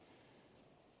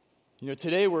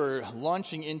Today we're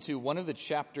launching into one of the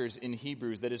chapters in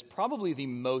Hebrews that is probably the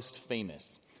most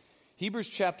famous. Hebrews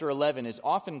chapter 11 is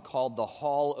often called the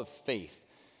Hall of Faith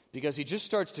because he just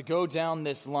starts to go down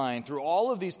this line through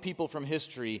all of these people from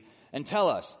history and tell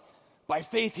us, by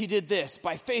faith he did this,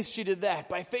 by faith she did that,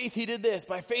 by faith he did this,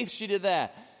 by faith she did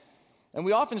that. And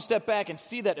we often step back and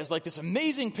see that as like this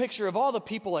amazing picture of all the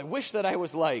people I wish that I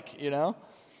was like,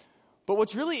 But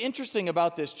what's really interesting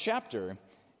about this chapter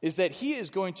is that he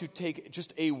is going to take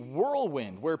just a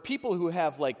whirlwind where people who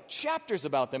have like chapters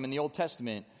about them in the Old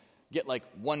Testament get like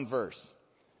one verse.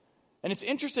 And it's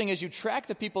interesting as you track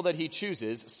the people that he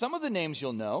chooses, some of the names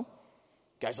you'll know,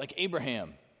 guys like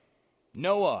Abraham,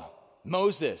 Noah,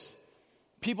 Moses,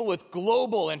 people with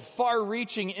global and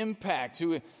far-reaching impact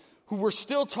who we're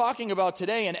still talking about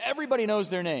today and everybody knows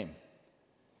their name.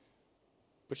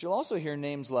 But you'll also hear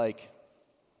names like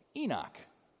Enoch,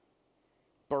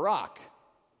 Barak,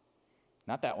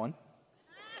 not that one.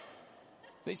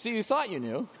 See, you thought you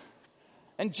knew.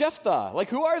 And Jephthah. Like,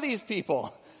 who are these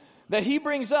people that he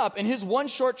brings up in his one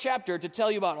short chapter to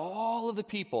tell you about all of the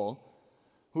people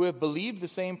who have believed the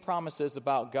same promises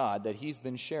about God that he's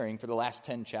been sharing for the last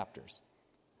 10 chapters?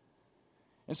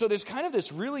 And so there's kind of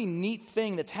this really neat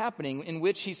thing that's happening in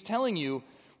which he's telling you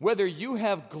whether you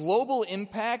have global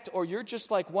impact or you're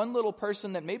just like one little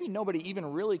person that maybe nobody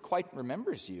even really quite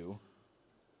remembers you.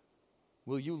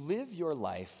 Will you live your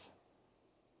life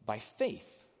by faith?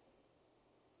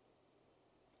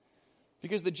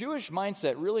 Because the Jewish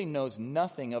mindset really knows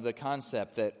nothing of the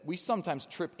concept that we sometimes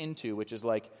trip into, which is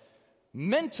like,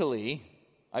 mentally,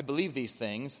 I believe these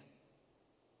things,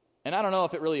 and I don't know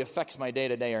if it really affects my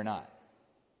day-to-day or not.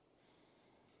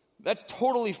 That's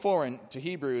totally foreign to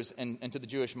Hebrews and to the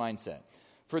Jewish mindset.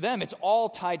 For them, it's all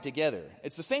tied together.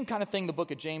 It's the same kind of thing the book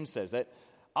of James says, that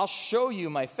I'll show you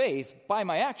my faith by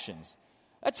my actions.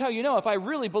 That's how you know if I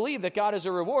really believe that God is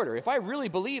a rewarder, if I really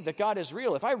believe that God is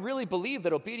real, if I really believe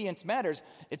that obedience matters,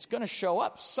 it's going to show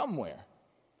up somewhere.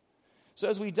 So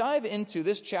as we dive into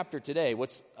this chapter today,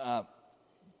 what's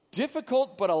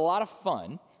difficult but a lot of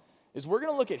fun is we're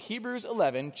going to look at Hebrews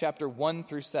 11, chapter 1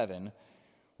 through 7,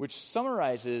 which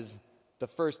summarizes the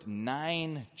first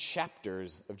 9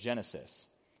 chapters of Genesis.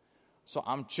 So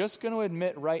I'm just going to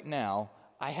admit right now,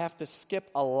 I have to skip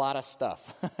a lot of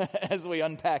stuff as we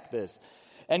unpack this.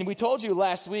 And we told you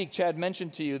last week, Chad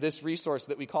mentioned to you this resource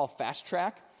that we call Fast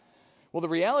Track. Well, the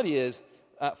reality is,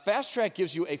 Fast Track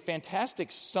gives you a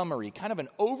fantastic summary, kind of an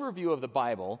overview of the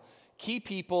Bible, key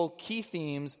people, key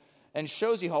themes, and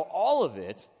shows you how all of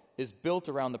it is built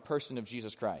around the person of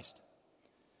Jesus Christ.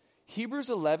 Hebrews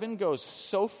 11 goes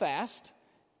so fast,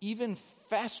 even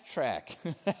Fast Track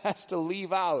has to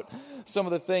leave out some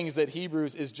of the things that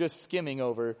Hebrews is just skimming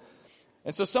over.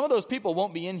 And so some of those people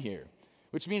won't be in here,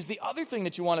 which means the other thing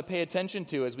that you want to pay attention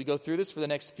to as we go through this for the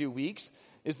next few weeks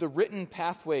is the written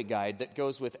pathway guide that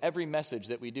goes with every message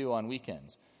that we do on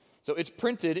weekends. So it's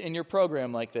printed in your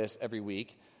program like this every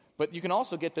week, but you can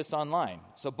also get this online.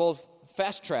 So both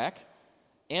Fast Track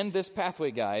and this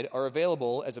pathway guide are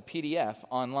available as a PDF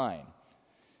online.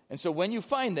 And so when you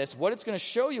find this, what it's going to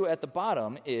show you at the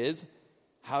bottom is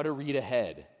how to read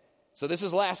ahead. So this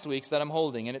is last week's that I'm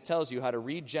holding, and it tells you how to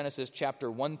read Genesis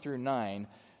chapter 1 through 9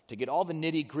 to get all the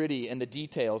nitty-gritty and the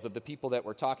details of the people that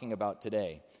we're talking about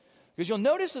today. Because you'll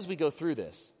notice as we go through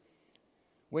this,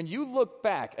 when you look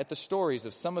back at the stories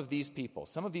of some of these people,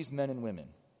 some of these men and women,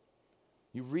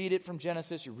 you read it from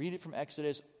Genesis, you read it from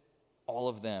Exodus, all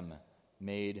of them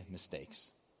made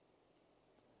mistakes.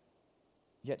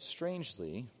 Yet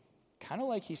strangely, kind of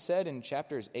like he said in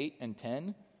chapters 8 and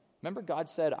 10, remember God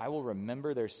said, I will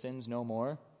remember their sins no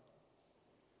more?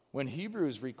 When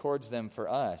Hebrews records them for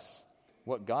us,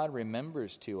 what God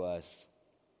remembers to us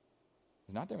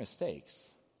is not their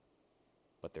mistakes,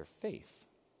 but their faith.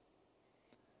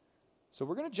 So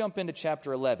we're going to jump into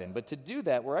chapter 11, but to do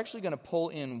that, we're actually going to pull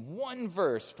in one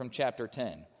verse from chapter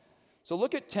 10. So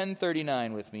look at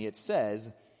 10:39 with me. It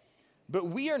says, but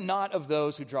we are not of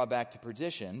those who draw back to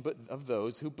perdition, but of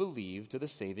those who believe to the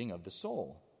saving of the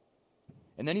soul.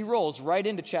 And then he rolls right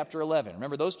into chapter 11.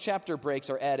 Remember, those chapter breaks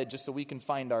are added just so we can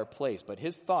find our place, but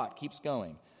his thought keeps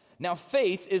going. Now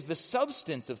faith is the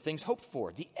substance of things hoped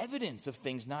for, the evidence of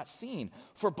things not seen.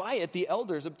 For by it the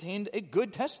elders obtained a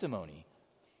good testimony.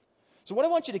 So what I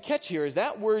want you to catch here is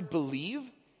that word believe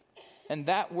and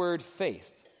that word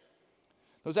faith.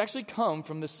 Those actually come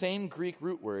from the same Greek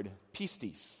root word,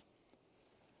 pistis.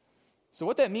 So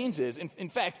what that means is, in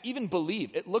fact, even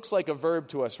believe, it looks like a verb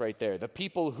to us right there, the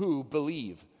people who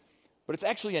believe. But it's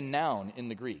actually a noun in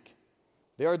the Greek.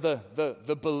 They are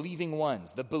the believing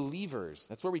ones, the believers.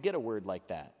 That's where we get a word like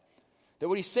that. That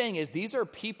what he's saying is these are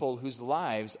people whose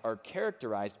lives are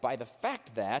characterized by the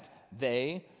fact that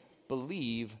they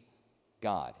believe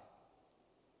God.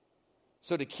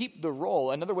 So to keep the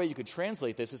role, another way you could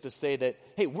translate this is to say that,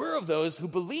 hey, we're of those who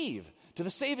believe to the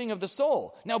saving of the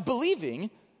soul. Now, believing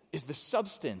is the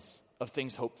substance of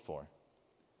things hoped for,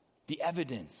 the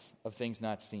evidence of things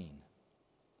not seen.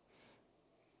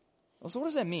 Well, so what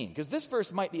does that mean? Because this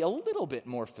verse might be a little bit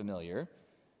more familiar.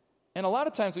 And a lot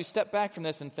of times we step back from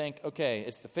this and think, okay,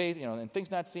 it's the faith, and things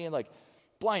not seen, like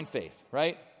blind faith,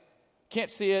 right?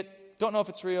 Can't see it, don't know if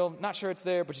it's real, not sure it's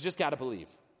there, but you just got to believe.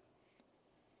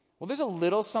 Well, there's a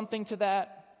little something to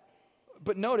that.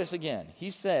 But notice again,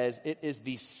 he says it is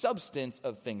the substance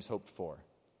of things hoped for.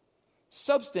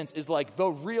 Substance is like the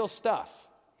real stuff.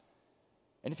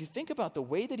 And if you think about the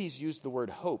way that he's used the word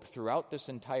hope throughout this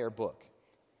entire book,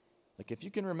 like if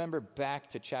you can remember back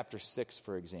to chapter 6,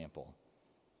 for example,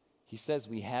 he says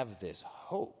we have this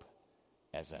hope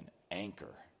as an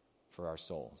anchor for our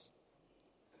souls.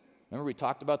 Remember we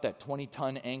talked about that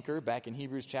 20-ton anchor back in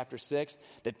Hebrews chapter 6?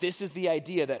 That this is the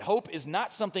idea that hope is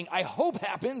not something I hope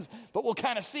happens, but we'll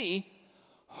kind of see.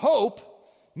 Hope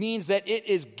means that it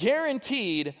is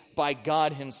guaranteed by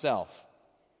God himself.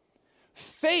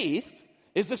 Faith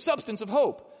is the substance of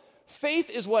hope. Faith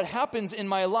is what happens in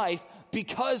my life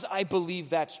because I believe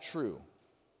that's true.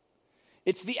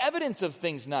 It's the evidence of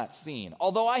things not seen.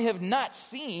 Although I have not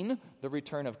seen the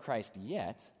return of Christ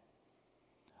yet,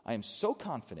 I am so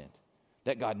confident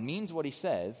that God means what he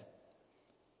says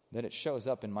that it shows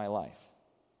up in my life.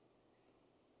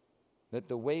 That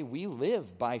the way we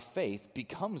live by faith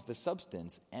becomes the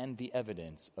substance and the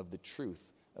evidence of the truth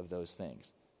of those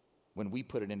things when we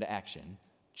put it into action,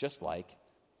 just like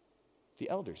the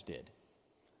elders did.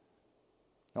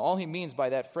 Now, all he means by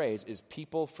that phrase is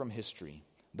people from history,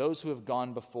 those who have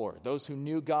gone before, those who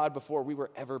knew God before we were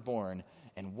ever born,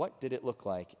 and what did it look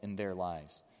like in their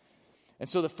lives? And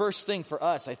so the first thing for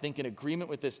us, I think, in agreement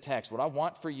with this text, what I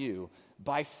want for you,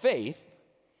 by faith,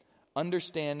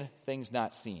 understand things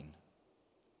not seen.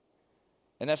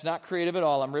 And that's not creative at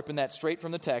all. I'm ripping that straight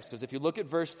from the text, because if you look at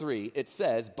verse 3, it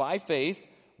says, by faith,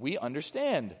 we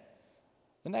understand.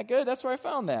 Isn't that good? That's where I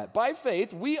found that. By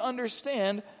faith, we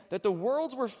understand that the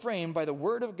worlds were framed by the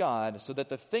word of God, so that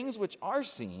the things which are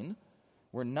seen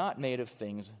were not made of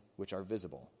things which are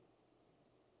visible.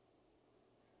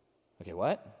 Okay,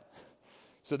 what?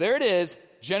 So there it is,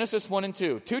 Genesis 1 and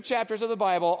 2. 2 chapters of the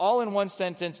Bible, all in one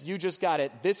sentence. You just got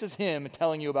it. This is him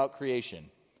telling you about creation.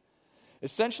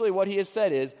 Essentially what he has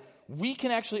said is, we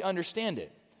can actually understand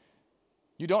it.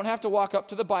 You don't have to walk up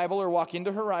to the Bible or walk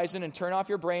into Horizon and turn off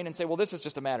your brain and say, well, this is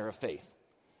just a matter of faith.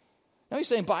 Now he's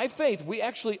saying, by faith, we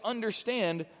actually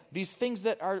understand these things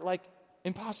that are like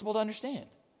impossible to understand.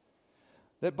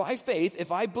 That by faith,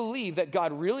 if I believe that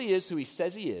God really is who he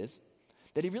says he is,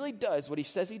 that he really does what he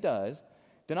says he does,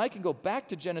 then I can go back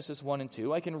to Genesis 1 and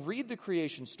 2. I can read the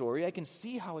creation story. I can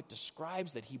see how it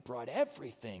describes that he brought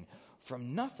everything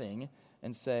from nothing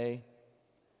and say,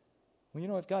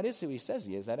 well, if God is who he says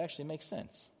he is, that actually makes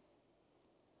sense.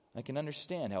 I can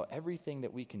understand how everything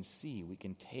that we can see, we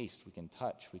can taste, we can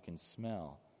touch, we can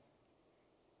smell,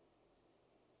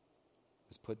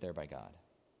 was put there by God.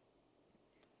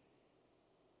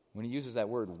 When he uses that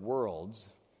word worlds,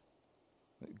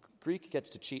 Greek gets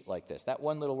to cheat like this. That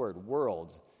one little word,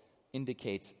 worlds,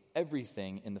 indicates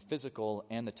everything in the physical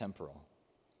and the temporal.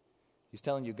 He's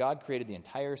telling you God created the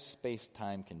entire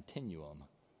space-time continuum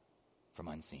from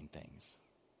unseen things.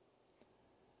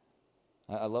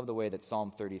 I love the way that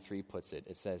Psalm 33 puts it.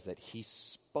 It says that he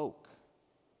spoke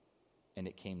and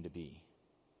it came to be.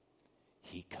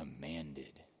 He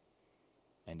commanded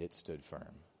and it stood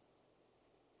firm.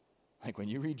 Like when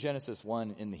you read Genesis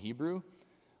 1 in the Hebrew,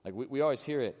 like we always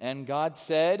hear it, and God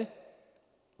said,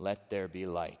 let there be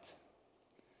light.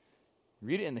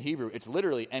 Read it in the Hebrew, it's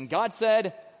literally, and God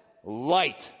said,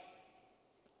 light.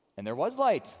 And there was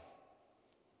light,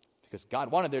 because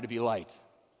God wanted there to be light.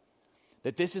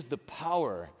 That this is the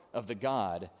power of the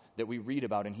God that we read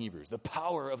about in Hebrews, the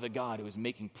power of the God who is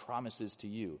making promises to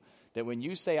you. That when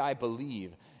you say, I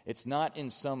believe, it's not in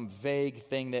some vague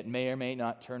thing that may or may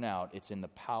not turn out. It's in the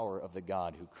power of the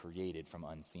God who created from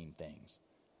unseen things.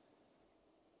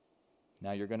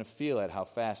 Now you're going to feel it how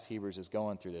fast Hebrews is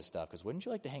going through this stuff, because wouldn't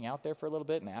you like to hang out there for a little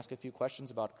bit and ask a few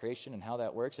questions about creation and how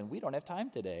that works? And we don't have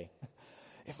time today.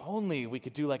 If only we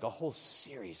could do like a whole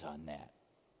series on that.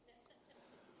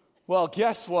 Well,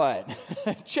 guess what?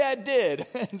 Chad did.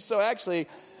 And so actually,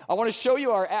 I want to show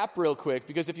you our app real quick,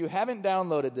 because if you haven't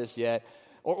downloaded this yet,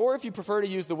 or if you prefer to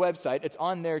use the website, it's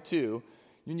on there too.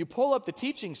 When you pull up the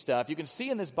teaching stuff, you can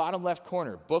see in this bottom left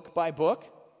corner, book by book.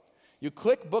 You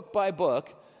click book by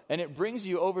book, And it brings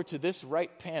you over to this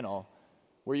right panel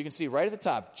where you can see right at the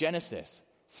top, Genesis.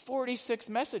 46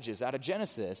 messages out of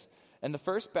Genesis. And the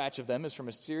first batch of them is from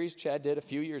a series Chad did a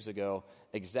few years ago,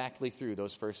 exactly through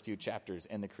those first few chapters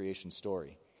in the creation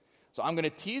story. So I'm going to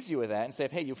tease you with that and say,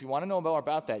 hey, if you want to know more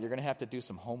about that, you're going to have to do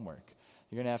some homework.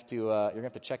 You're going to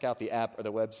have to check out the app or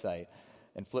the website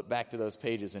and flip back to those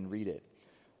pages and read it.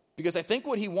 Because I think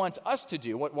what he wants us to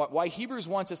do, why Hebrews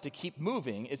wants us to keep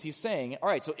moving, is he's saying, all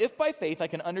right, so if by faith I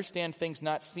can understand things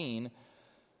not seen,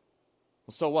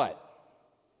 well, so what?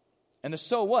 And the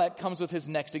so what comes with his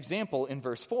next example in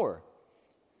verse 4.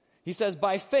 He says,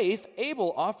 by faith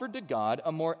Abel offered to God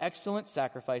a more excellent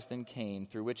sacrifice than Cain,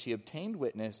 through which he obtained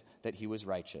witness that he was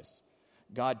righteous,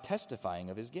 God testifying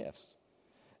of his gifts.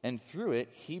 And through it,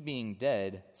 he being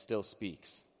dead still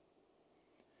speaks.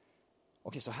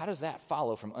 Okay, so how does that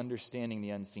follow from understanding the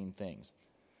unseen things?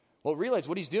 Well, realize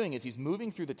what he's doing is he's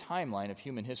moving through the timeline of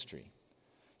human history.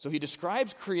 So he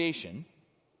describes creation,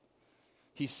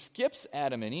 he skips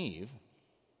Adam and Eve,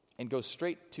 and goes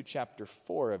straight to chapter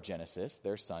 4 of Genesis,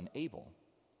 their son Abel.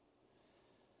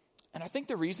 And I think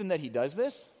the reason that he does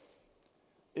this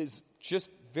is just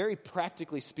very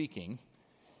practically speaking,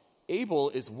 Abel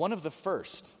is one of the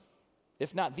first,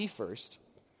 if not the first,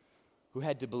 who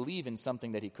had to believe in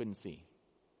something that he couldn't see.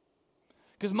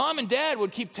 Because mom and dad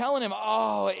would keep telling him,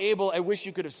 oh, Abel, I wish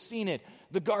you could have seen it.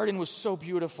 The garden was so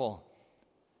beautiful.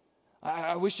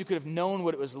 I wish you could have known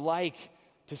what it was like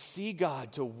to see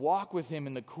God, to walk with him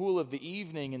in the cool of the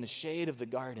evening in the shade of the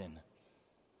garden.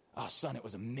 Oh, son, it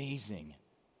was amazing.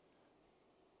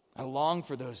 I long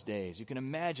for those days. You can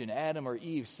imagine Adam or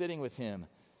Eve sitting with him,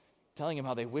 telling him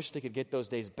how they wish they could get those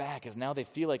days back, as now they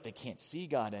feel like they can't see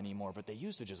God anymore, but they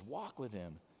used to just walk with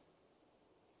him.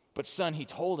 But son, he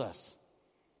told us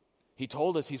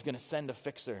he's going to send a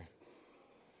fixer.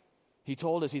 He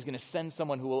told us he's going to send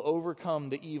someone who will overcome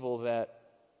the evil that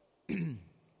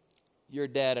your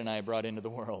dad and I brought into the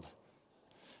world.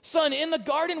 Son, in the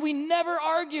garden, we never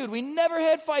argued. We never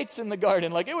had fights in the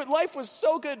garden. Life was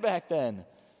so good back then.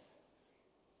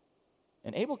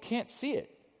 And Abel can't see it.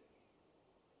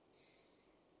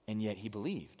 And yet he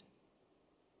believed.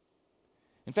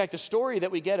 In fact, the story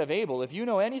that we get of Abel, if you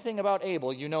know anything about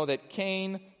Abel, you know that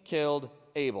Cain killed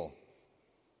Abel.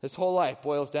 His whole life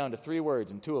boils down to 3 words,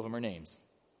 and 2 of them are names.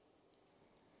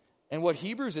 And what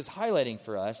Hebrews is highlighting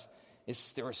for us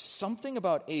is there is something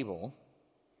about Abel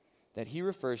that he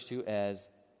refers to as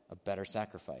a better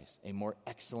sacrifice, a more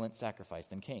excellent sacrifice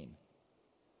than Cain.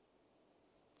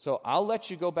 So I'll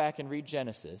let you go back and read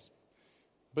Genesis,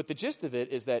 but the gist of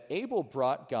it is that Abel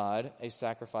brought God a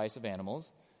sacrifice of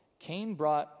animals, Cain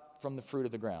brought from the fruit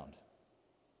of the ground.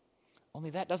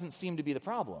 Only that doesn't seem to be the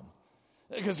problem.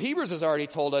 Because Hebrews has already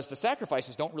told us the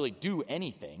sacrifices don't really do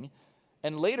anything.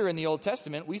 And later in the Old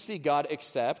Testament, we see God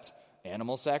accept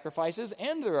animal sacrifices,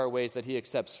 and there are ways that he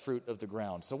accepts fruit of the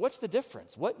ground. So what's the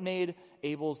difference? What made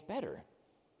Abel's better?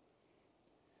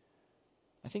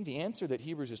 I think the answer that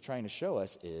Hebrews is trying to show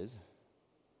us is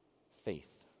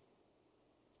faith.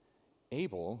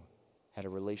 Abel had a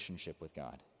relationship with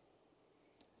God.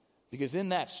 Because in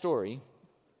that story,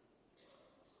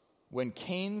 when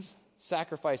Cain's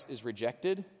sacrifice is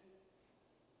rejected,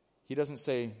 he doesn't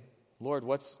say, Lord,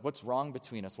 what's wrong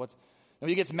between us? No,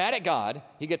 he gets mad at God,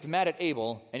 he gets mad at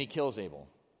Abel, and he kills Abel.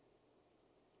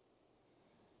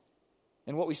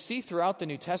 And what we see throughout the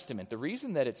New Testament, the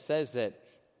reason that it says that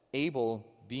Abel,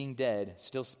 being dead,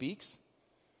 still speaks,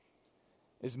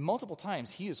 is multiple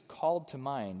times he is called to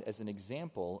mind as an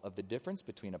example of the difference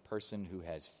between a person who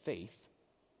has faith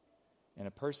and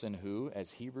a person who,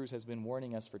 as Hebrews has been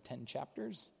warning us for 10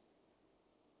 chapters,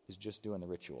 is just doing the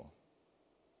ritual.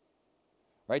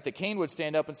 Right? That Cain would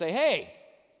stand up and say, hey,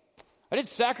 I did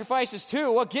sacrifices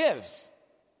too, what gives?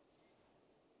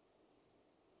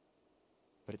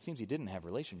 But it seems he didn't have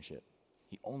relationship.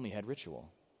 He only had ritual.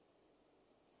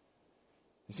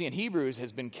 You see, in Hebrews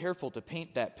has been careful to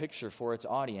paint that picture for its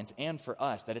audience and for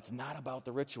us, that it's not about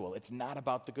the ritual. It's not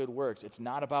about the good works. It's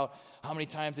not about how many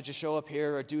times did you show up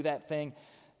here or do that thing.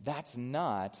 That's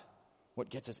not what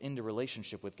gets us into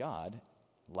relationship with God.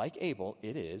 Like Abel,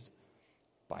 it is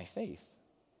by faith.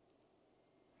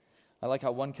 I like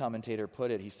how one commentator put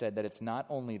it. He said that it's not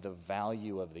only the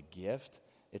value of the gift,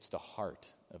 it's the heart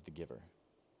of the giver.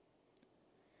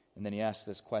 And then he asked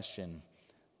this question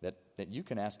that you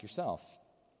can ask yourself.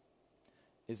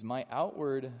 Is my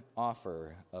outward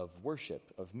offer of worship,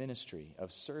 of ministry,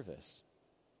 of service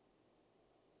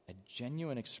a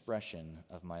genuine expression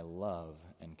of my love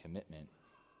and commitment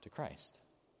to Christ?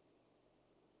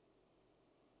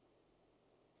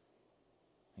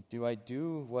 Do I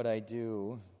do what I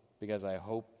do because I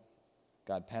hope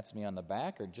God pats me on the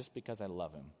back, or just because I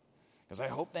love him? Because I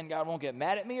hope then God won't get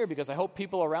mad at me, or because I hope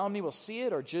people around me will see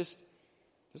it, or just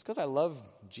because I love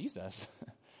Jesus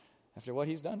after what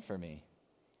he's done for me?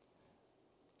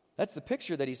 That's the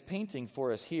picture that he's painting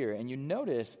for us here. And you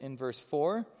notice in verse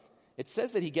 4, it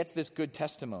says that he gets this good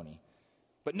testimony.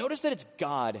 But notice that it's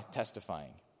God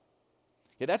testifying.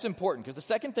 Yeah, that's important, because the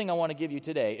second thing I want to give you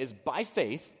today is, by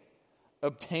faith,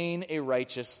 obtain a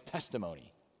righteous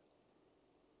testimony.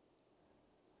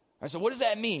 All right, so what does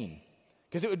that mean?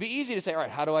 Because it would be easy to say, all right,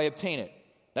 how do I obtain it?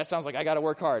 That sounds like I got to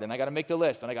work hard, and I got to make the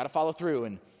list, and I got to follow through.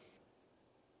 And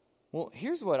well,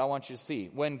 here's what I want you to see.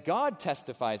 When God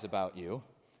testifies about you,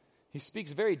 he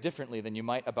speaks very differently than you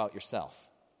might about yourself.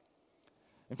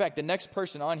 In fact, the next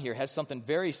person on here has something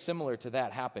very similar to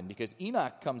that happen, because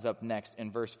Enoch comes up next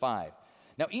in verse 5.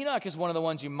 Now, Enoch is one of the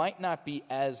ones you might not be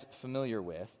as familiar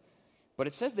with, but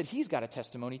it says that he's got a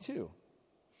testimony too.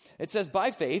 It says,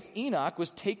 by faith, Enoch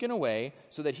was taken away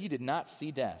so that he did not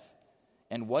see death,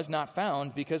 and was not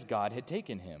found because God had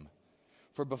taken him.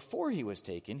 For before he was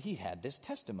taken, he had this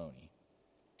testimony,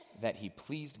 that he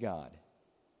pleased God.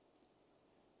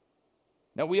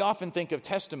 Now, we often think of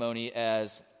testimony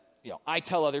as, I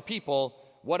tell other people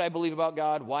what I believe about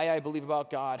God, why I believe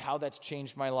about God, how that's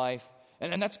changed my life.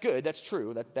 And that's good, that's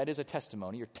true, that is a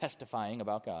testimony. You're testifying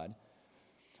about God.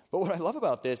 But what I love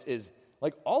about this is,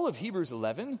 like, all of Hebrews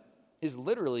 11 is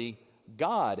literally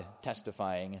God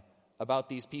testifying about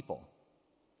these people.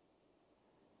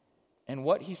 And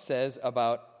what he says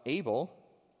about Abel,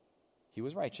 he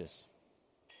was righteous.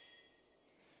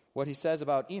 What he says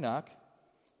about Enoch,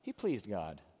 he pleased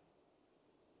God.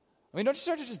 I mean, don't you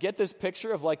start to just get this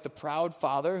picture of, like, the proud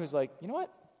father who's like, you know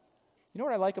what? You know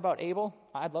what I like about Abel?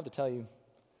 I'd love to tell you.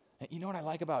 You know what I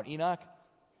like about Enoch?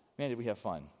 Man, did we have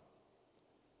fun.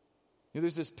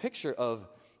 There's this picture of,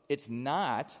 it's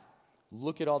not,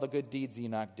 look at all the good deeds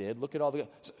Enoch did, look at all the,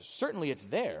 certainly it's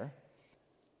there,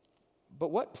 but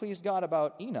what pleased God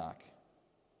about Enoch?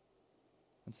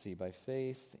 Let's see, by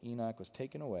faith, Enoch was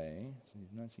taken away, so he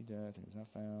did not see death, and he was not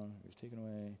found, he was taken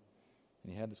away,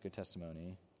 and he had this good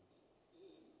testimony.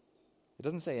 It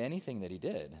doesn't say anything that he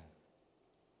did,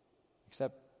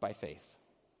 except by faith.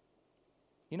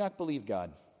 Enoch believed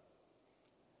God.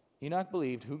 Enoch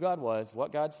believed who God was,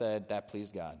 what God said, that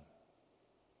pleased God.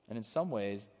 And in some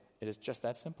ways, it is just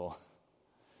that simple.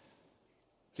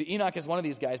 See, Enoch is one of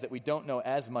these guys that we don't know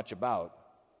as much about.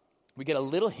 We get a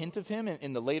little hint of him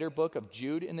in the later book of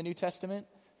Jude in the New Testament,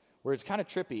 where it's kind of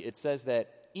trippy. It says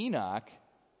that Enoch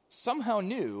somehow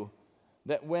knew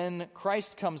that when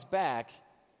Christ comes back,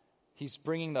 he's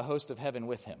bringing the host of heaven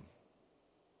with him.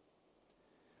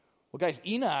 Well, guys,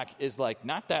 Enoch is like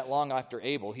not that long after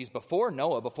Abel. He's before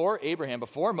Noah, before Abraham,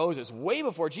 before Moses, way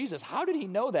before Jesus. How did he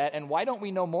know that? And why don't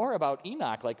we know more about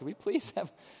Enoch? Like, could we please have,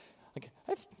 I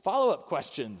have follow-up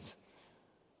questions.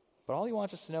 But all he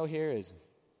wants us to know here is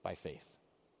by faith.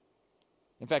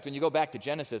 In fact, when you go back to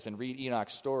Genesis and read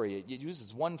Enoch's story, it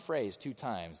uses one phrase 2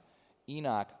 times.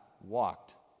 Enoch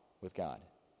walked with God.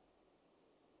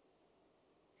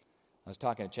 I was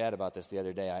talking to Chad about this the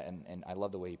other day, and I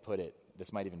love the way he put it.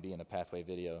 This might even be in the Pathway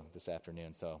video this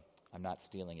afternoon, so I'm not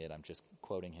stealing it. I'm just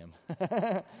quoting him.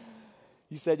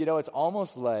 He said, it's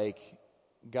almost like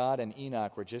God and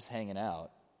Enoch were just hanging out,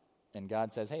 and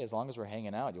God says, hey, as long as we're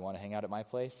hanging out, you want to hang out at my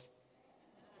place?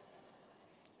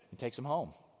 He takes him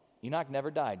home. Enoch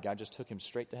never died. God just took him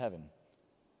straight to heaven.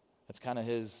 That's kind of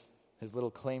his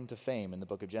little claim to fame in the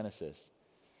book of Genesis.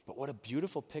 But what a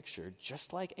beautiful picture,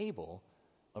 just like Abel,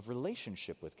 of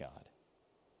relationship with God.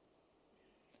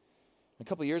 A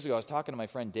couple years ago, I was talking to my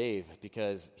friend Dave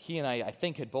because he and I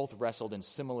think, had both wrestled in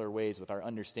similar ways with our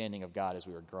understanding of God as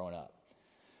we were growing up.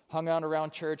 Hung out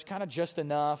around church kind of just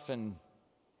enough and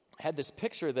had this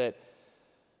picture that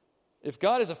if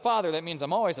God is a father, that means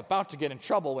I'm always about to get in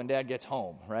trouble when Dad gets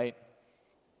home, right?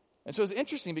 And so it was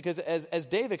interesting because as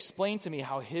Dave explained to me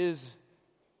how his,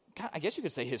 I guess you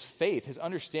could say his faith, his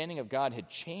understanding of God had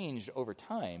changed over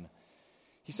time,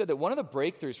 he said that one of the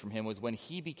breakthroughs from him was when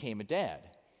he became a dad.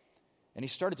 And he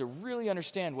started to really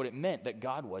understand what it meant that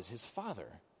God was his father.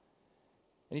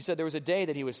 And he said there was a day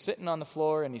that he was sitting on the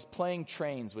floor and he's playing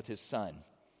trains with his son.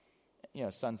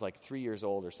 Son's like 3 years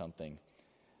old or something.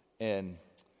 And,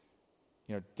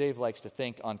 Dave likes to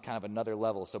think on kind of another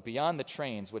level. So beyond the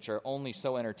trains, which are only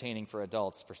so entertaining for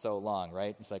adults for so long,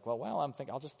 right? He's like,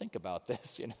 I'll just think about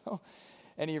this,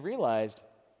 And he realized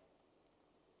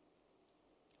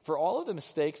for all of the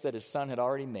mistakes that his son had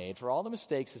already made, for all the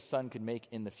mistakes his son could make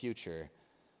in the future,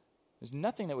 there's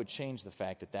nothing that would change the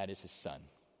fact that that is his son.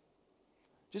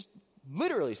 Just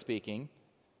literally speaking,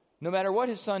 no matter what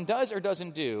his son does or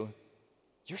doesn't do,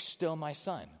 you're still my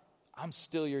son. I'm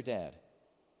still your dad.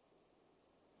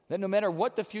 That no matter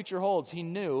what the future holds, he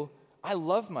knew, I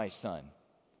love my son.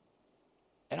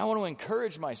 And I want to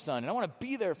encourage my son, and I want to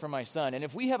be there for my son. And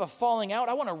if we have a falling out,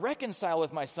 I want to reconcile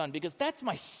with my son because that's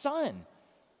my son.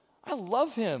 I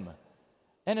love him.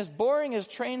 And as boring as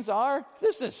trains are,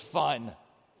 this is fun.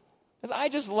 Because I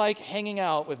just like hanging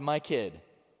out with my kid.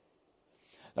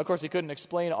 Now, of course, he couldn't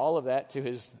explain all of that to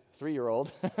his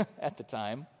 3-year-old at the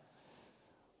time,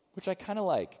 which I kind of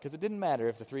like, because it didn't matter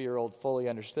if the 3-year-old fully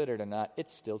understood it or not.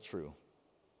 It's still true.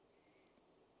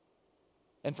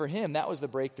 And for him, that was the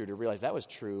breakthrough to realize that was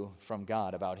true from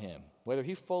God about him. Whether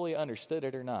he fully understood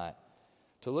it or not,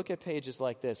 to look at pages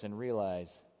like this and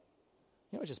realize,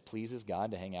 you know, it just pleases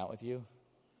God to hang out with you.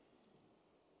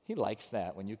 He likes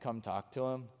that when you come talk to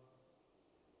him.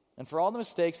 And for all the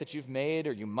mistakes that you've made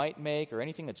or you might make or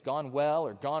anything that's gone well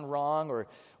or gone wrong or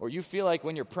you feel like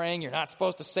when you're praying you're not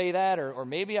supposed to say that or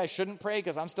maybe I shouldn't pray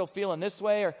because I'm still feeling this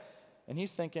way. And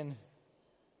he's thinking,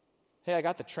 hey, I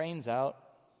got the trains out.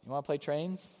 You want to play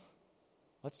trains?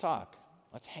 Let's talk.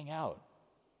 Let's hang out.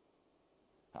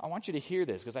 I want you to hear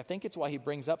this because I think it's why he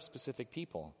brings up specific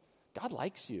people. God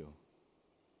likes you.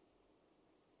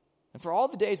 And for all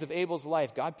the days of Abel's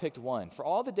life, God picked one. For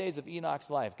all the days of Enoch's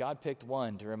life, God picked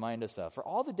one to remind us of. For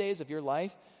all the days of your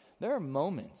life, there are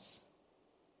moments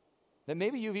that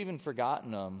maybe you've even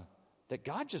forgotten them that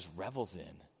God just revels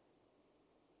in.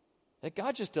 That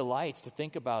God just delights to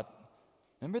think about.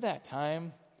 Remember that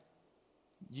time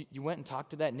you went and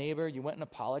talked to that neighbor, you went and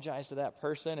apologized to that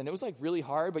person, and it was like really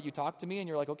hard, but you talked to me and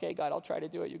you're like, okay, God, I'll try to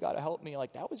do it. You got to help me.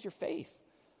 Like, that was your faith.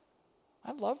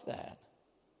 I love that.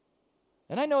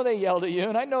 And I know they yelled at you,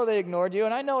 and I know they ignored you,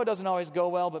 and I know it doesn't always go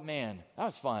well, but man, that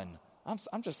was fun.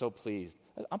 I'm just so pleased.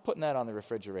 I'm putting that on the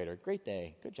refrigerator. Great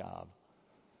day. Good job.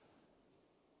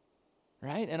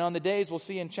 Right? And on the days we'll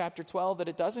see in chapter 12 that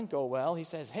it doesn't go well, he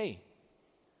says, hey,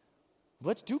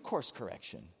 let's do course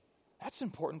correction. That's an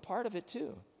important part of it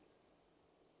too.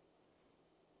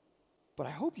 But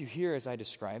I hope you hear as I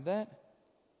describe that,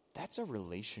 that's a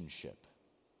relationship.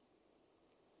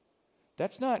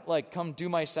 That's not like, come do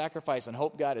my sacrifice and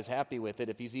hope God is happy with it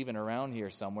if he's even around here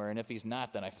somewhere, and if he's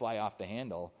not, then I fly off the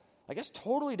handle. I guess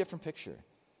totally different picture.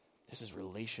 This is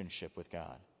relationship with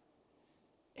God.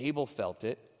 Abel felt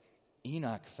it.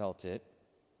 Enoch felt it.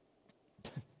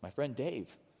 My friend Dave.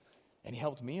 And he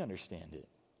helped me understand it.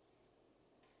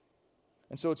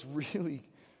 And so it's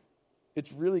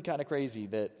really kind of crazy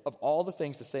that of all the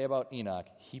things to say about Enoch,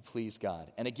 he pleased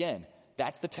God. And again,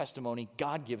 that's the testimony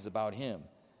God gives about him.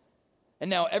 And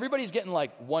now everybody's getting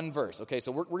like one verse. Okay,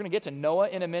 so we're going to get to Noah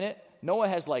in a minute. Noah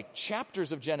has like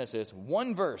chapters of Genesis,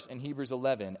 one verse in Hebrews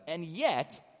 11. And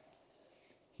yet,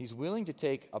 he's willing to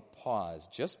take a pause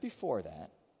just before that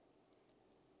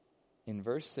in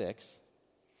verse 6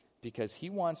 because he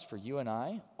wants for you and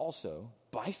I also,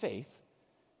 by faith,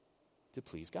 to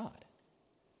please God.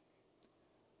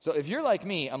 So if you're like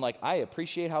me, I'm like, I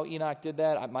appreciate how Enoch did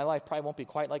that. My life probably won't be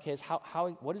quite like his.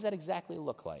 What does that exactly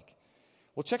look like?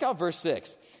 Well, check out verse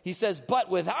 6. He says, but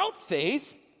without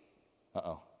faith,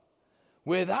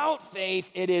 without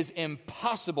faith it is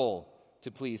impossible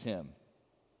to please him.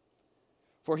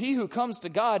 For he who comes to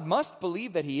God must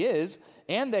believe that he is,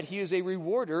 and that he is a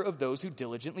rewarder of those who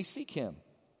diligently seek him.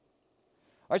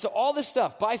 All right, so all this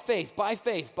stuff, by faith, by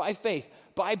faith, by faith,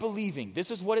 by believing, this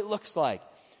is what it looks like.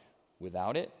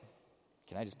 Without it,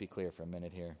 can I just be clear for a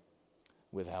minute here?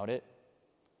 Without it,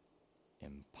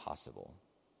 impossible.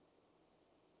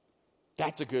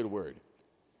 That's a good word.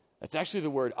 That's actually the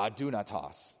word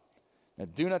adunatos. Now,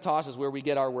 dunatos is where we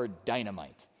get our word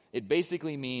dynamite. It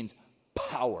basically means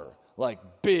power, like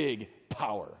big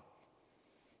power.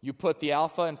 You put the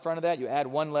alpha in front of that, you add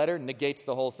one letter, negates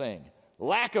the whole thing.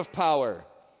 Lack of power,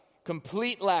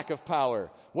 complete lack of power.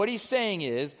 What he's saying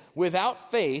is, without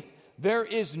faith, there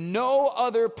is no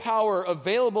other power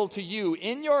available to you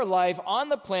in your life, on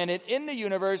the planet, in the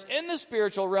universe, in the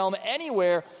spiritual realm,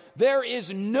 anywhere. There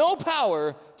is no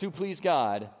power to please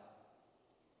God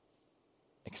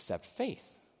except faith.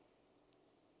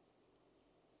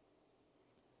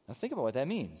 Now think about what that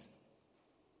means.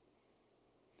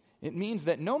 It means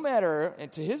that no matter,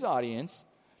 to his audience,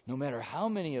 no matter how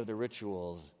many of the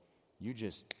rituals you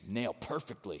just nail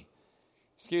perfectly.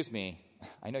 Excuse me,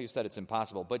 I know you said it's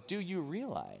impossible, but do you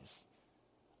realize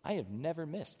I have never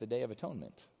missed the Day of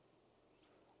Atonement?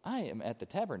 I am at the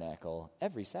tabernacle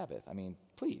every Sabbath. I mean,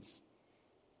 please.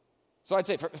 So I'd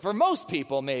say for most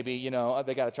people, maybe,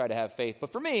 they got to try to have faith.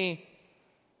 But for me,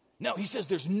 no, he says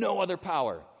there's no other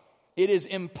power. It is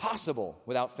impossible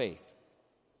without faith.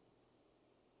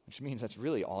 Which means that's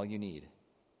really all you need.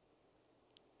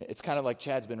 It's kind of like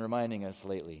Chad's been reminding us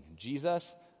lately.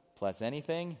 Jesus plus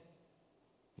anything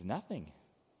is nothing.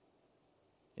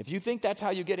 If you think that's how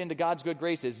you get into God's good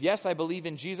graces, yes, I believe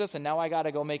in Jesus, and now I got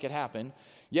to go make it happen.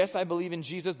 Yes, I believe in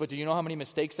Jesus, but do you know how many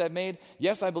mistakes I've made?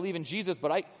 Yes, I believe in Jesus,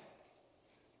 but I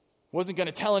wasn't going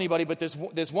to tell anybody, but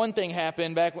this one thing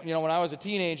happened back when I was a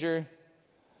teenager.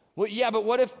 Well, yeah, but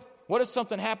what if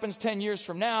something happens 10 years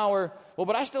from now?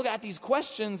 But I still got these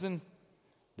questions, and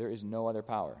there is no other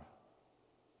power.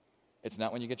 It's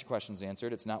not when you get your questions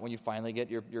answered. It's not when you finally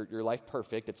get your life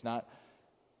perfect. It's not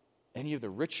any of the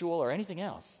ritual or anything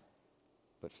else,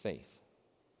 but faith.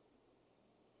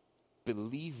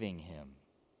 Believing him.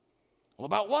 Well,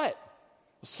 about what?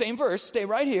 Same verse, stay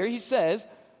right here. He says,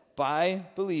 by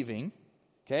believing,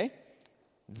 okay,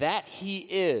 that he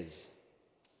is,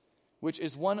 which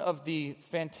is one of the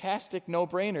fantastic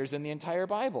no-brainers in the entire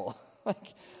Bible.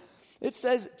 It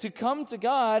says to come to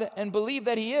God and believe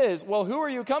that he is. Well, who are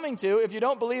you coming to if you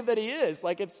don't believe that he is?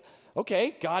 It's,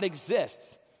 okay, God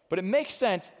exists. But it makes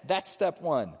sense. That's step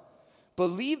one.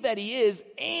 Believe that he is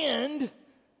and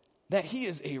that he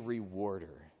is a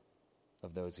rewarder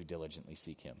of those who diligently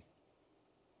seek him.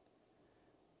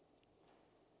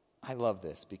 I love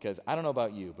this because I don't know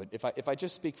about you, but if I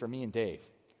just speak for me and Dave,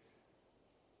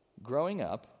 growing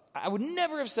up, I would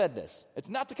never have said this. It's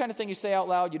not the kind of thing you say out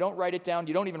loud. You don't write it down.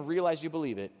 You don't even realize you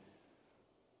believe it.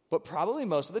 But probably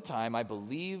most of the time, I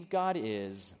believe God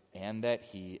is and that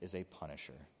he is a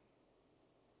punisher.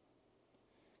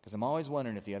 Because I'm always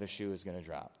wondering if the other shoe is going to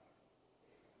drop.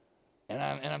 And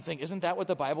I'm thinking, isn't that what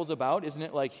the Bible's about? Isn't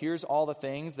it like, here's all the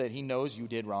things that he knows you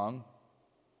did wrong?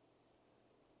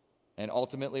 And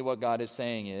ultimately what God is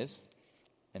saying is,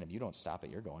 and if you don't stop it,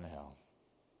 you're going to hell.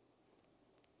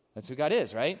 That's who God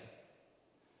is, right?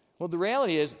 Well, the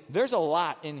reality is, there's a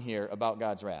lot in here about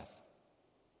God's wrath.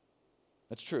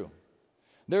 That's true.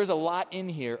 There's a lot in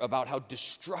here about how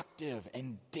destructive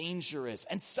and dangerous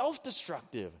and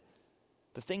self-destructive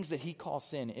the things that he calls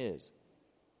sin is.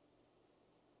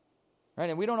 Right?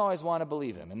 And we don't always want to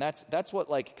believe him. And that's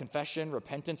what confession,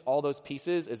 repentance, all those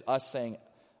pieces is us saying,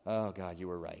 oh God, you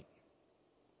were right.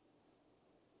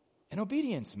 And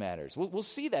obedience matters. We'll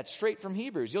see that straight from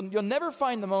Hebrews. You'll never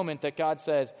find the moment that God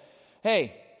says,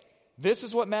 hey, this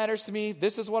is what matters to me.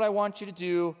 This is what I want you to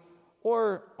do.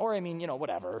 Or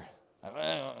whatever.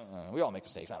 We all make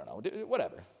mistakes. I don't know.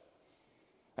 Whatever.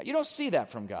 Right? You don't see that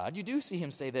from God. You do see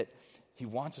him say that he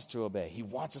wants us to obey. He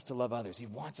wants us to love others. He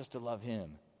wants us to love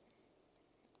him.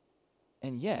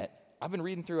 And yet, I've been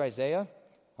reading through Isaiah.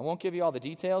 I won't give you all the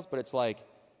details, but it's like,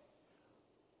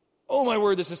 oh my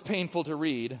word, this is painful to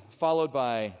read, followed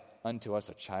by, unto us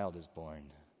a child is born.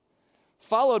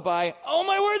 Followed by, oh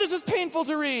my word, this is painful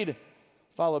to read.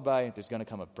 Followed by, there's going to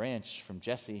come a branch from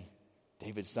Jesse.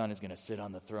 David's son is going to sit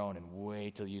on the throne, and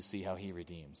wait till you see how he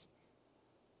redeems.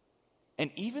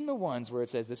 And even the ones where it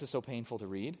says this is so painful to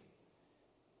read,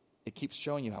 it keeps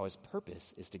showing you how his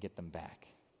purpose is to get them back.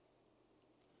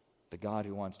 The God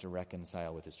who wants to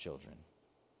reconcile with his children.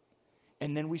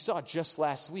 And then we saw just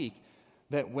last week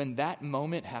that when that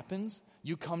moment happens,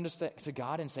 you come to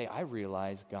God and say, I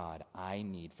realize, God, I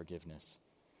need forgiveness.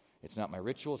 It's not my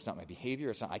ritual. It's not my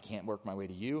behavior. I can't work my way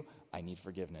to you. I need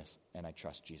forgiveness, and I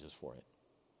trust Jesus for it.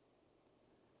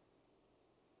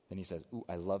 Then he says, ooh,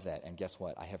 I love that, and guess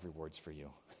what? I have rewards for you.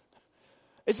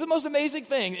 It's the most amazing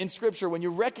thing in Scripture when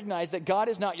you recognize that God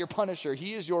is not your punisher.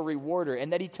 He is your rewarder,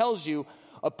 and that he tells you,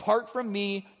 apart from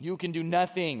me, you can do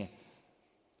nothing.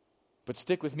 But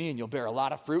stick with me and you'll bear a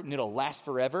lot of fruit and it'll last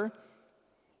forever.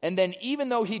 And then even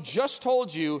though he just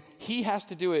told you he has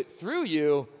to do it through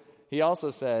you, he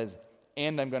also says,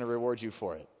 and I'm going to reward you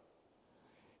for it.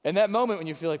 And that moment when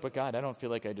you feel like, but God, I don't feel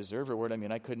like I deserve reward.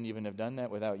 I couldn't even have done that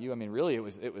without you. really,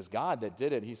 it was God that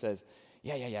did it. He says,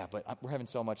 yeah, but we're having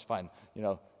so much fun.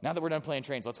 Now that we're done playing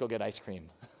trains, let's go get ice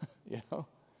cream.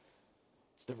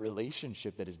 It's the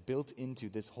relationship that is built into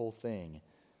this whole thing.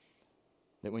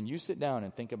 That when you sit down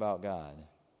and think about God,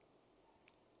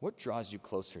 what draws you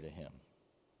closer to him?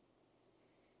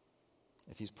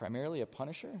 If he's primarily a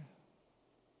punisher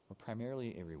or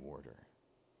primarily a rewarder?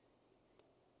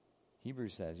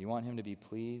 Hebrews says, you want him to be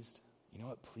pleased? You know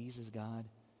what pleases God?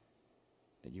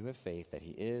 That you have faith that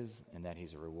he is and that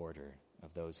he's a rewarder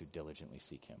of those who diligently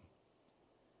seek him.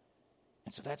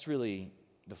 And so that's really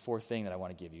the fourth thing that I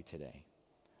want to give you today.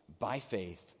 By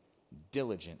faith,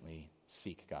 diligently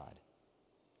seek God.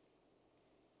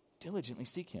 Diligently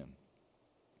seek him.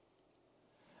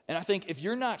 And I think if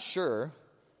you're not sure,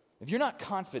 if you're not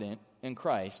confident in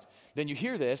Christ, then you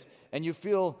hear this and you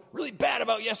feel really bad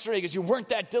about yesterday because you weren't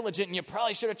that diligent and you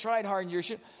probably should have tried hard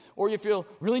and or you feel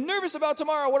really nervous about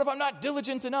tomorrow. What if I'm not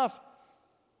diligent enough?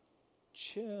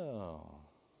 Chill.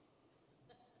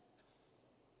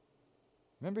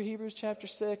 Remember Hebrews chapter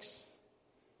 6?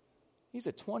 He's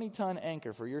a 20-ton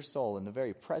anchor for your soul in the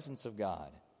very presence of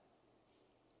God.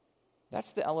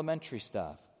 That's the elementary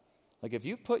stuff. Like if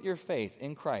you've put your faith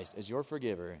in Christ as your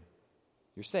forgiver,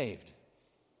 you're saved.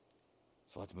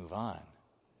 So let's move on.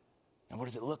 And what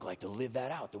does it look like to live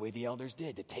that out the way the elders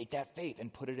did, to take that faith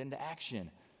and put it into action?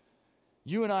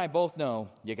 You and I both know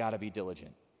you got to be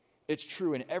diligent. It's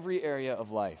true in every area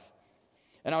of life.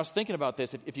 And I was thinking about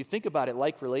this. If you think about it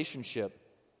like relationship,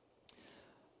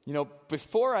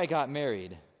 before I got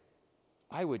married,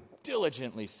 I would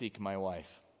diligently seek my wife.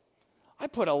 I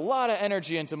put a lot of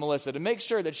energy into Melissa to make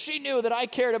sure that she knew that I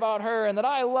cared about her and that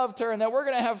I loved her and that we're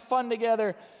going to have fun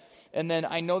together. And then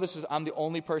I know I'm the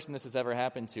only person this has ever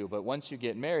happened to, but once you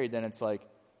get married, then it's like,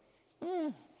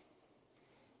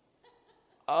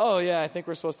 oh yeah, I think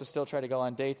we're supposed to still try to go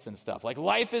on dates and stuff. Like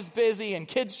life is busy and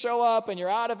kids show up and you're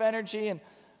out of energy. And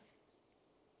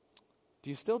do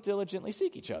you still diligently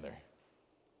seek each other?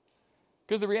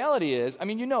 Because the reality is,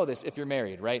 you know this if you're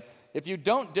married, right? If you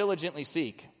don't diligently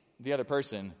seek the other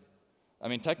person,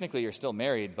 technically you're still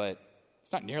married, but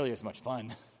it's not nearly as much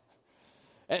fun.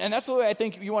 And that's the way I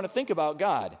think you want to think about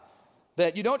God.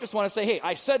 That you don't just want to say, hey,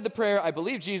 I said the prayer, I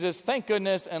believe Jesus, thank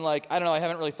goodness, and I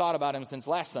haven't really thought about him since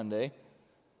last Sunday.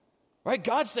 Right?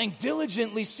 God's saying,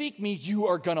 diligently seek me, you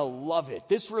are going to love it.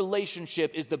 This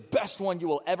relationship is the best one you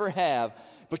will ever have,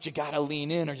 but you got to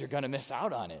lean in or you're going to miss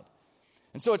out on it.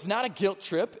 And so it's not a guilt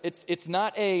trip. It's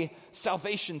not a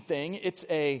salvation thing. It's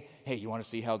a, hey, you want to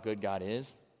see how good God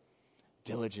is?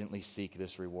 Diligently seek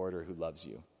this rewarder who loves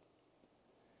you.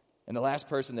 And the last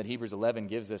person that Hebrews 11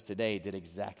 gives us today did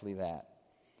exactly that.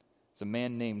 It's a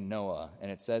man named Noah,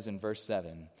 and it says in verse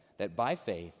 7 that by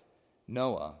faith,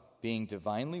 Noah, being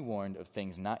divinely warned of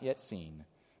things not yet seen,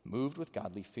 moved with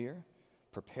godly fear,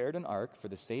 prepared an ark for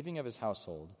the saving of his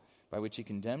household, by which he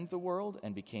condemned the world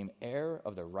and became heir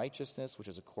of the righteousness which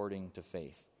is according to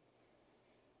faith.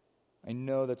 I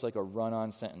know that's like a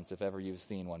run-on sentence if ever you've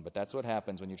seen one, but that's what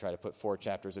happens when you try to put 4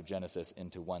 chapters of Genesis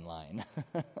into one line.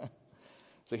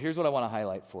 So here's what I want to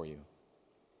highlight for you.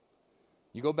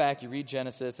 You go back, you read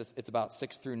Genesis, it's about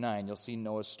 6 through 9. You'll see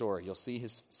Noah's story. You'll see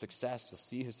his success. You'll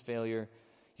see his failure.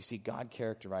 You see God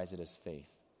characterize it as faith.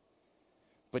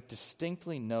 But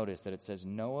distinctly notice that it says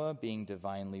Noah being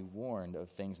divinely warned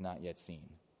of things not yet seen.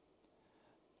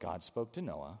 God spoke to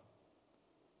Noah.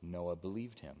 Noah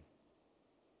believed him.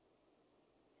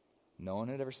 No one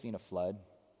had ever seen a flood.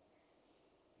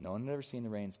 No one had ever seen the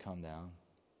rains come down.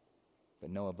 But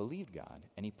Noah believed God,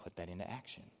 and he put that into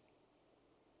action.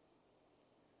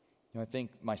 I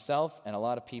think myself and a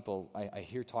lot of people, I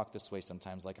hear talk this way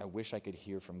sometimes, like I wish I could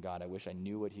hear from God. I wish I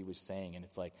knew what he was saying. And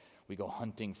it's like we go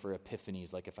hunting for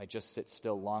epiphanies. Like if I just sit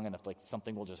still long enough, like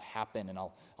something will just happen and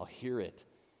I'll hear it.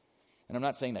 And I'm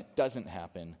not saying that doesn't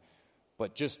happen,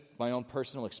 but just my own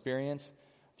personal experience.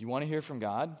 If you want to hear from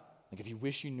God, like if you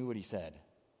wish you knew what he said,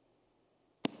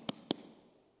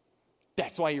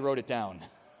 that's why he wrote it down.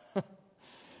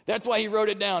 That's why he wrote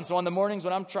it down. So on the mornings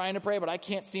when I'm trying to pray, but I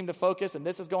can't seem to focus, and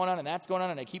this is going on, and that's going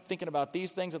on, and I keep thinking about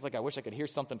these things, it's like I wish I could hear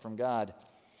something from God.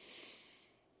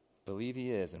 Believe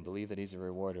he is, and believe that he's a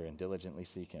rewarder, and diligently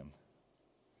seek him.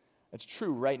 It's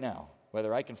true right now,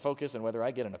 whether I can focus and whether I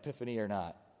get an epiphany or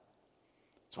not.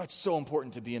 That's why it's so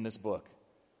important to be in this book.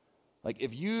 Like,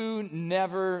 if you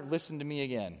never listen to me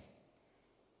again,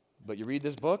 but you read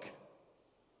this book,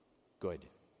 good.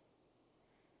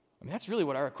 That's really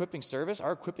what our equipping service,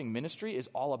 our equipping ministry is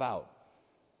all about.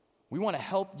 We want to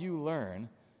help you learn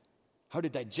how to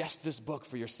digest this book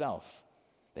for yourself.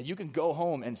 That you can go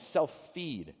home and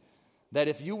self-feed. That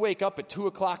if you wake up at 2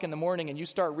 o'clock in the morning and you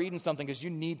start reading something because you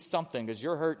need something, because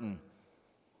you're hurting,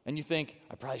 and you think,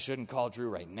 I probably shouldn't call Drew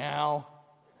right now.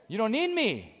 You don't need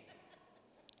me.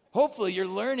 Hopefully you're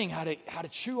learning how to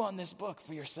chew on this book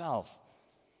for yourself.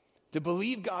 To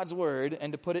believe God's word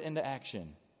and to put it into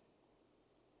action.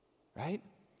 Right?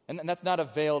 And that's not a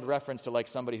veiled reference to like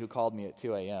somebody who called me at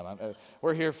 2 a.m.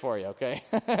 We're here for you, okay?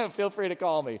 Feel free to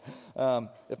call me.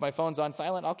 If my phone's on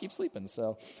silent, I'll keep sleeping.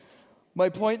 So my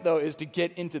point, though, is to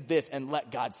get into this and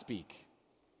let God speak.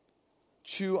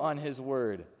 Chew on his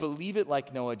word. Believe it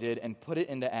like Noah did and put it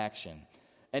into action.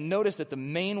 And notice that the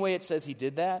main way it says he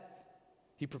did that,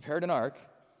 he prepared an ark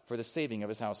for the saving of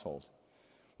his household.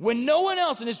 When no one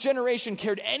else in his generation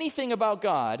cared anything about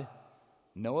God,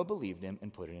 Noah believed him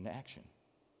and put it into action.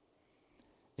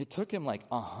 It took him like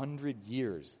 100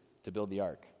 years to build the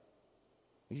ark.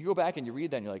 You go back and you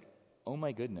read that and you're like, oh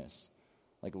my goodness.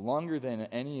 Like longer than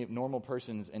any normal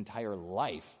person's entire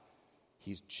life,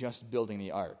 he's just building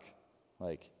the ark.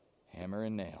 Like hammer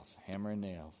and nails, hammer and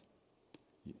nails.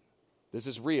 This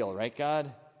is real, right,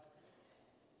 God?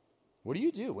 What do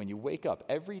you do when you wake up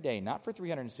every day, not for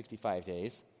 365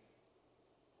 days,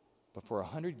 but for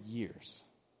 100 years?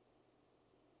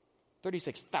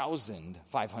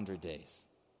 36,500 days.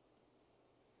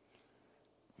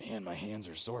 Man, my hands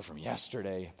are sore from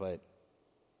yesterday, but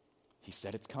he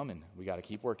said it's coming. We got to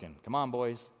keep working. Come on,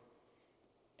 boys.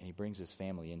 And he brings his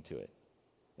family into it.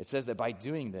 It says that by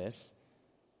doing this,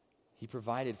 he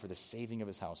provided for the saving of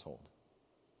his household.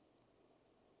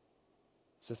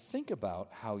 So think about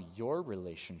how your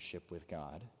relationship with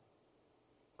God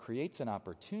creates an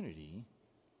opportunity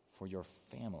for your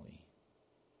family.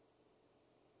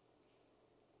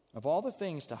 Of all the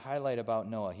things to highlight about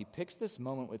Noah, he picks this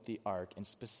moment with the ark, and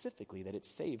specifically that it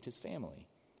saved his family.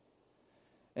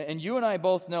 And you and I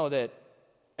both know that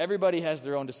everybody has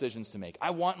their own decisions to make.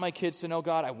 I want my kids to know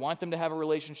God. I want them to have a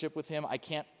relationship with him. I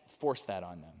can't force that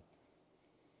on them.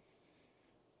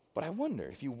 But I wonder,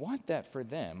 if you want that for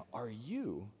them, are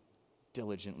you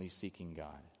diligently seeking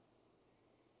God?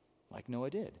 Like Noah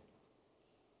did.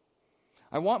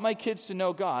 I want my kids to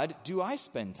know God. Do I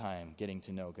spend time getting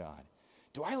to know God?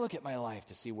 Do I look at my life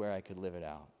to see where I could live it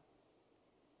out?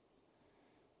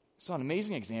 I saw an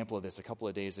amazing example of this a couple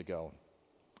of days ago.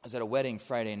 I was at a wedding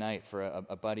Friday night for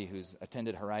a buddy who's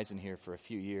attended Horizon here for a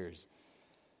few years.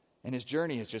 And his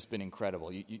journey has just been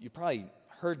incredible. You probably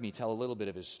heard me tell a little bit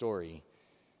of his story.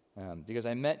 Because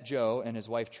I met Joe and his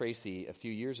wife Tracy a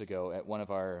few years ago at one of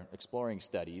our exploring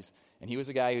studies, and he was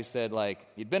a guy who said,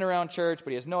 he'd been around church,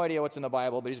 but he has no idea what's in the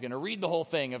Bible, but he's going to read the whole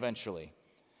thing eventually.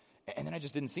 And then I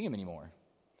just didn't see him anymore.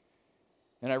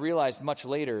 And I realized much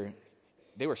later,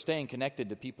 they were staying connected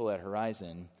to people at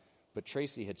Horizon, but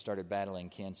Tracy had started battling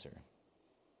cancer.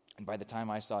 And by the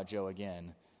time I saw Joe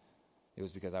again, it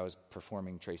was because I was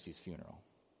performing Tracy's funeral.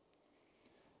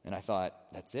 And I thought,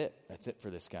 that's it for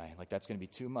this guy. That's going to be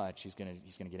too much. He's going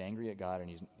to get angry at God, and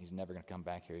he's never going to come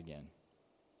back here again.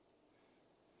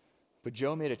 But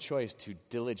Joe made a choice to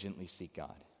diligently seek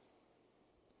God.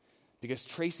 Because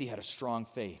Tracy had a strong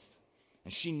faith,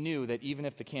 and she knew that even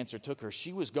if the cancer took her,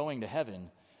 she was going to heaven.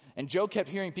 And Joe kept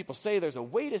hearing people say there's a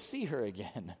way to see her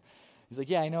again. He's like,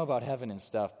 yeah, I know about heaven and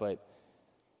stuff, but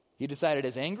he decided,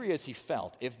 as angry as he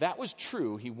felt, if that was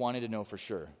true, he wanted to know for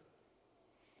sure.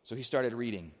 So he started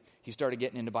reading. He started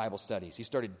getting into Bible studies. He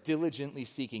started diligently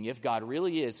seeking if God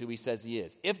really is who he says he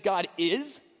is. If God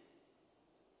is,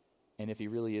 and if he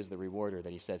really is the rewarder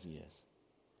that he says he is.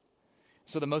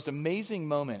 So the most amazing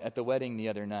moment at the wedding the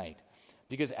other night,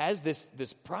 because as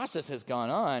this process has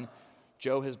gone on,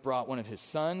 Joe has brought one of his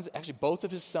sons, actually both of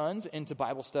his sons, into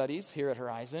Bible studies here at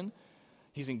Horizon.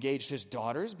 He's engaged his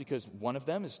daughters because one of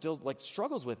them is still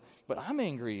struggles with, but I'm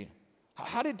angry.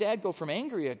 How did Dad go from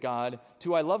angry at God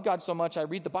to I love God so much I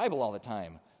read the Bible all the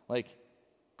time?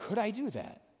 Could I do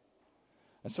that?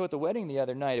 And so at the wedding the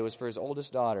other night, it was for his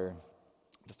oldest daughter,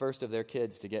 the first of their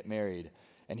kids to get married.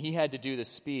 And he had to do this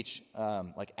speech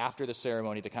after the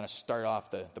ceremony to kind of start off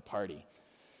the party.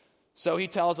 So he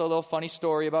tells a little funny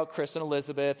story about Chris and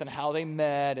Elizabeth and how they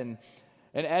met. And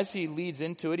as he leads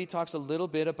into it, he talks a little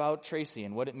bit about Tracy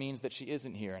and what it means that she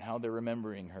isn't here and how they're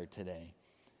remembering her today.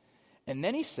 And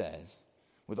then he says,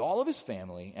 with all of his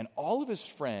family and all of his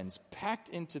friends packed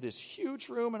into this huge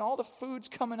room and all the food's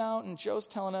coming out, and Joe's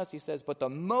telling us, he says, but the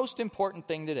most important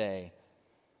thing today,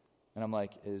 and I'm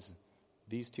like, is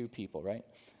these two people, right?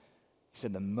 He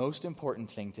said, the most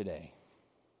important thing today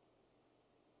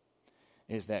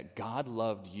is that God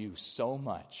loved you so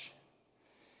much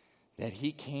that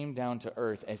he came down to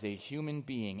earth as a human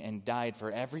being and died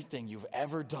for everything you've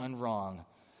ever done wrong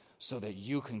so that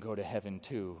you can go to heaven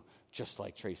too, just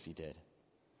like Tracy did.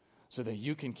 So that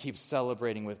you can keep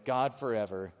celebrating with God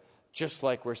forever, just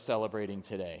like we're celebrating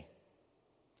today.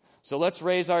 So let's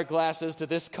raise our glasses to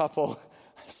this couple.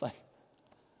 It's like,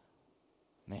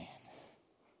 man.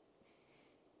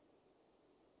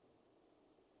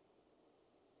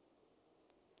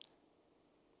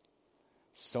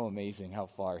 So amazing how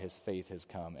far his faith has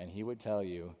come. And he would tell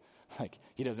you,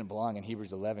 he doesn't belong in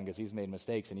Hebrews 11 because he's made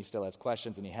mistakes and he still has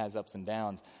questions and he has ups and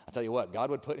downs. I'll tell you what, God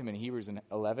would put him in Hebrews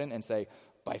 11 and say,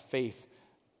 by faith,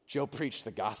 Joe preached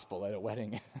the gospel at a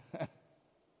wedding.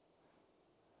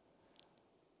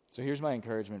 So here's my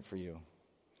encouragement for you.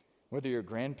 Whether you're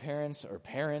grandparents or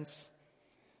parents,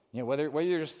 whether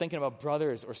you're just thinking about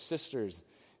brothers or sisters,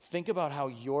 think about how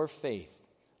your faith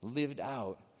lived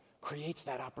out creates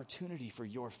that opportunity for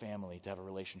your family to have a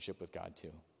relationship with God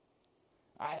too.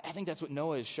 I think that's what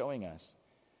Noah is showing us.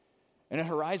 And at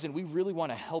Horizon, we really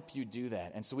want to help you do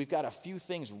that. And so we've got a few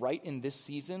things right in this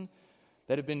season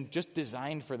that have been just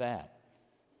designed for that.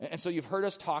 And so you've heard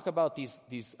us talk about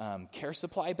these care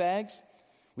supply bags.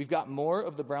 We've got more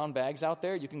of the brown bags out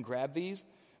there. You can grab these.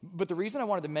 But the reason I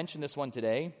wanted to mention this one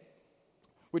today,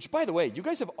 which, by the way, you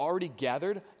guys have already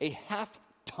gathered a 1/2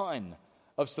 ton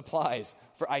of supplies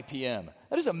for IPM.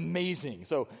 That is amazing.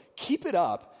 So keep it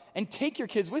up and take your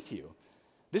kids with you.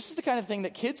 This is the kind of thing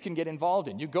that kids can get involved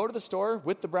in. You go to the store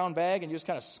with the brown bag and you just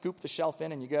kind of scoop the shelf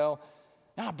in and you go,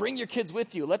 bring your kids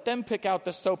with you. Let them pick out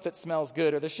the soap that smells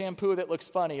good or the shampoo that looks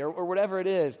funny or whatever it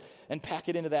is and pack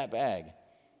it into that bag.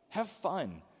 Have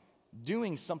fun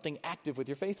doing something active with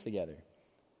your faith together.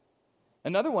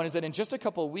 Another one is that in just a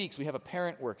couple of weeks, we have a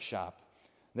parent workshop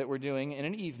that we're doing in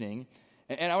an evening.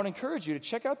 And I would encourage you to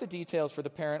check out the details for the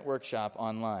parent workshop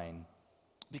online.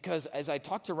 Because as I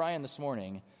talked to Ryan this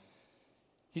morning,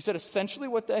 he said essentially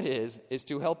what that is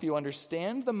to help you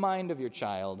understand the mind of your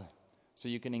child so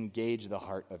you can engage the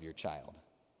heart of your child.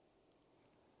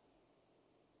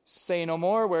 Say no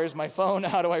more, where's my phone?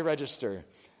 How do I register?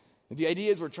 The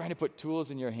idea is we're trying to put tools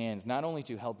in your hands, not only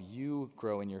to help you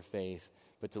grow in your faith,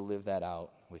 but to live that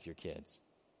out with your kids.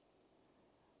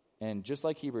 And just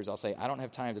like Hebrews, I'll say, I don't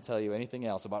have time to tell you anything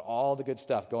else about all the good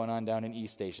stuff going on down in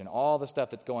East Station, all the stuff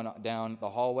that's going on down the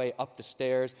hallway, up the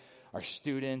stairs, our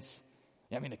students.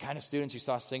 The kind of students you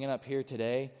saw singing up here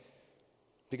today,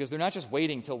 because they're not just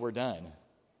waiting till we're done.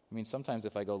 Sometimes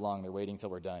if I go long, they're waiting till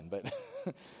we're done, but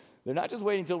they're not just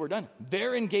waiting till we're done.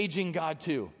 They're engaging God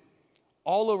too,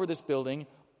 all over this building,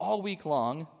 all week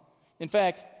long. In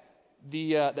fact,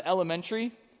 the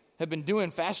elementary have been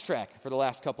doing fast track for the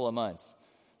last couple of months.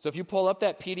 So if you pull up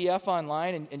that PDF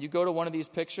online and you go to one of these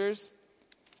pictures,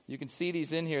 you can see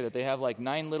these in here that they have like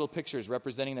 9 little pictures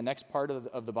representing the next part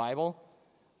of the Bible.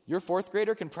 Your 4th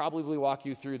grader can probably walk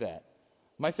you through that.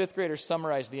 My 5th grader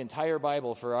summarized the entire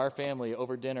Bible for our family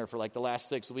over dinner for like the last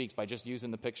 6 weeks by just using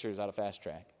the pictures out of Fast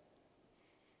Track.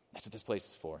 That's what this place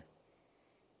is for.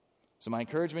 So my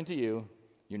encouragement to you,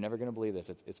 you're never going to believe this.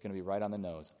 It's going to be right on the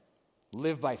nose.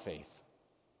 Live by faith.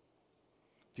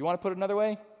 If you want to put it another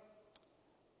way,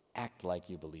 act like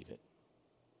you believe it.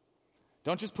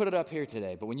 Don't just put it up here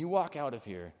today, but when you walk out of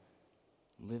here,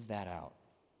 live that out.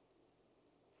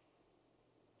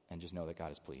 And just know that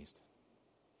God is pleased.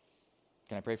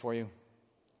 Can I pray for you?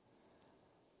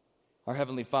 Our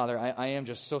Heavenly Father, I am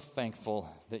just so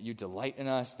thankful that you delight in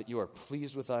us, that you are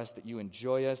pleased with us, that you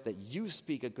enjoy us, that you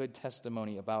speak a good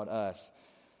testimony about us.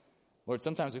 Lord,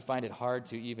 sometimes we find it hard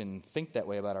to even think that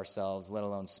way about ourselves, let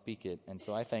alone speak it. And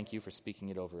so I thank you for speaking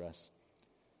it over us.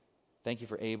 Thank you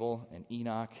for Abel and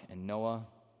Enoch and Noah.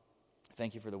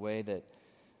 Thank you for the way that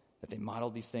they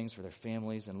modeled these things for their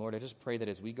families. And Lord, I just pray that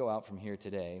as we go out from here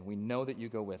today, we know that you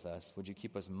go with us. Would you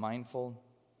keep us mindful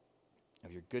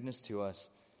of your goodness to us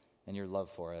and your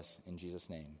love for us? In Jesus'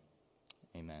 name,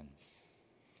 amen.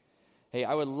 Hey,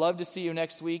 I would love to see you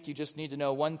next week. You just need to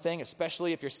know one thing,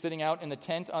 especially if you're sitting out in the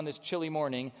tent on this chilly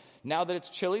morning. Now that it's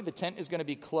chilly, the tent is going to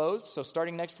be closed. So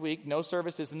starting next week, no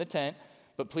services in the tent.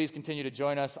 But please continue to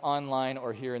join us online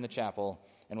or here in the chapel,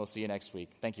 and we'll see you next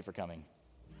week. Thank you for coming.